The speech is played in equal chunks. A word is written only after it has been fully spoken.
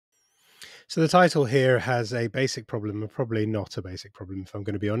So the title here has a basic problem, and probably not a basic problem if I'm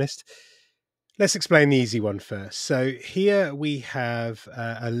going to be honest. Let's explain the easy one first. So here we have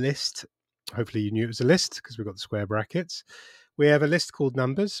a list. Hopefully you knew it was a list because we've got the square brackets. We have a list called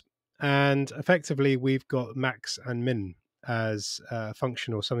numbers, and effectively we've got max and min as a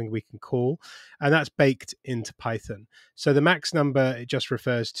function or something we can call, and that's baked into Python. So the max number, it just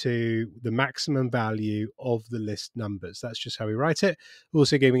refers to the maximum value of the list numbers. That's just how we write it.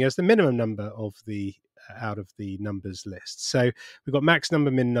 Also giving us the minimum number of the out of the numbers list. So we've got max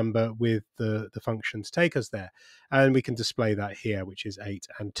number, min number with the functions take us there, and we can display that here, which is 8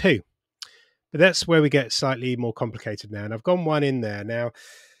 and 2. But that's where we get slightly more complicated now, and I've gone one in there. Now,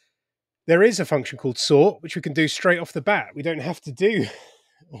 there is a function called sort, which we can do straight off the bat. We don't have to do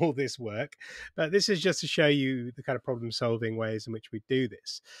all this work, but this is just to show you the kind of problem-solving ways in which we do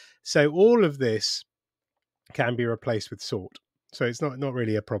this. So all of this can be replaced with sort. So it's not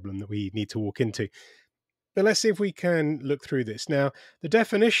really a problem that we need to walk into. But let's see if we can look through this. Now, the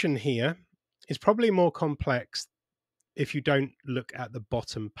definition here is probably more complex if you don't look at the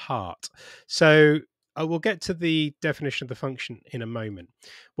bottom part. So I will get to the definition of the function in a moment.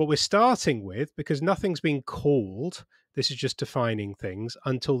 What we're starting with, because nothing's been called, this is just defining things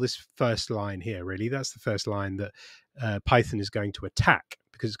until this first line here, really. That's the first line that Python is going to attack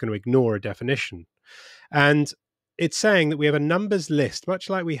because it's going to ignore a definition. And it's saying that we have a numbers list, much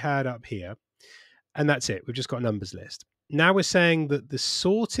like we had up here. And that's it. We've just got a numbers list. Now we're saying that the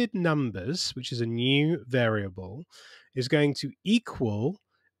sorted numbers, which is a new variable, is going to equal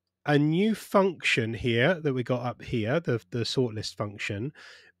a new function here that we got up here, the sort list function.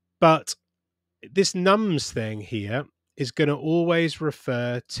 But this nums thing here is going to always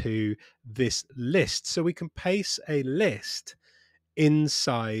refer to this list. So we can place a list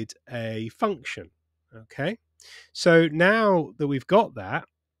inside a function. Okay. So now that we've got that,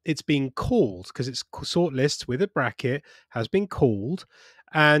 it's being called because it's sort list with a bracket has been called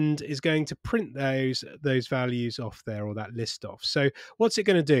and is going to print those values off there, or that list off. So what's it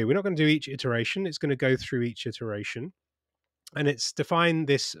going to do? We're not going to do each iteration. It's going to go through each iteration, and it's defined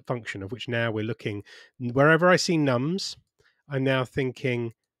this function of which now we're looking. Wherever I see nums, I'm now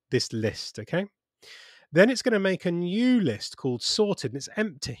thinking this list. Okay. Then it's going to make a new list called sorted, and it's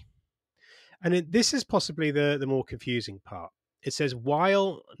empty. And this is possibly the more confusing part. It says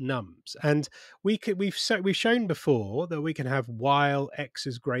while nums, and we've shown before that we can have while x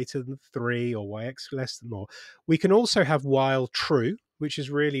is greater than 3 or yx less than more. We can also have while true, which is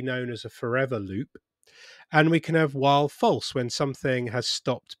really known as a forever loop, and we can have while false when something has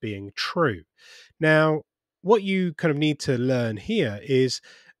stopped being true. Now, what you kind of need to learn here is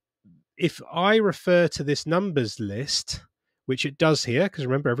if I refer to this numbers list, which it does here, because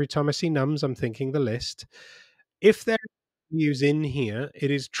remember, every time I see nums, I'm thinking the list. If there are values in here,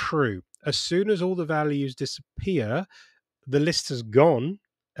 it is true. As soon as all the values disappear, the list has gone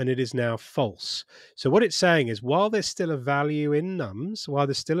and it is now false. So what it's saying is while there's still a value in nums, while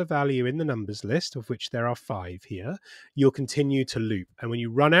there's still a value in the numbers list, of which there are 5 here, you'll continue to loop. And when you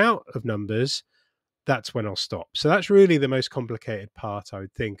run out of numbers, that's when I'll stop. So that's really the most complicated part, I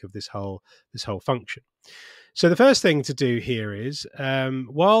would think, of this whole function. So the first thing to do here is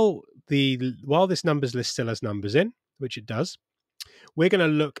while this numbers list still has numbers in, which it does, we're going to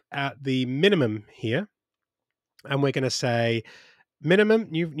look at the minimum here, and we're going to say minimum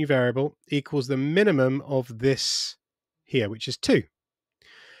new variable equals the minimum of this here, which is 2.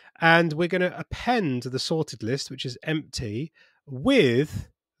 And we're going to append the sorted list, which is empty, with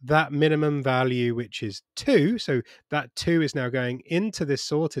that minimum value, which is 2. So that 2 is now going into this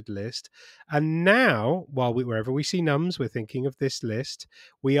sorted list. And now, wherever we see nums, we're thinking of this list,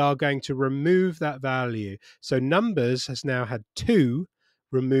 we are going to remove that value. So numbers has now had 2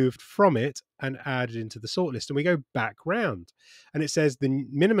 removed from it and added into the sort list. And we go back round. And it says the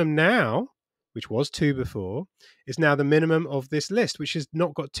minimum now, which was 2 before, is now the minimum of this list, which has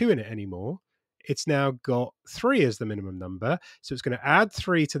not got 2 in it anymore. It's now got 3 as the minimum number. So it's going to add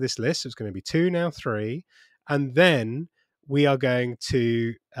 3 to this list. So it's going to be 2, now 3. And then we are going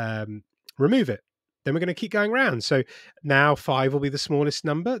to remove it. Then we're going to keep going around. So now 5 will be the smallest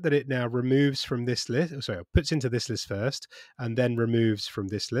number that it now removes from this list. Sorry, it puts into this list first and then removes from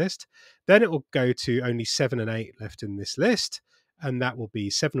this list. Then it will go to only 7 and 8 left in this list. And that will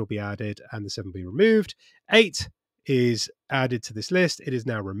be 7 will be added and the 7 will be removed. 8 is added to this list. It is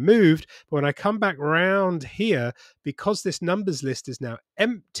now removed. But when I come back around here, because this numbers list is now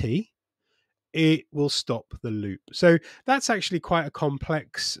empty, it will stop the loop. So that's actually quite a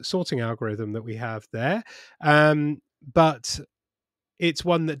complex sorting algorithm that we have there. But it's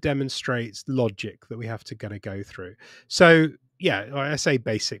one that demonstrates logic that we have to go through. So yeah, I say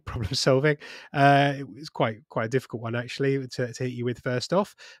basic problem solving. It was quite a difficult one actually to hit you with first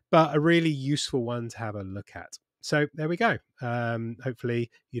off, but a really useful one to have a look at. So there we go. Hopefully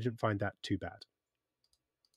you didn't find that too bad.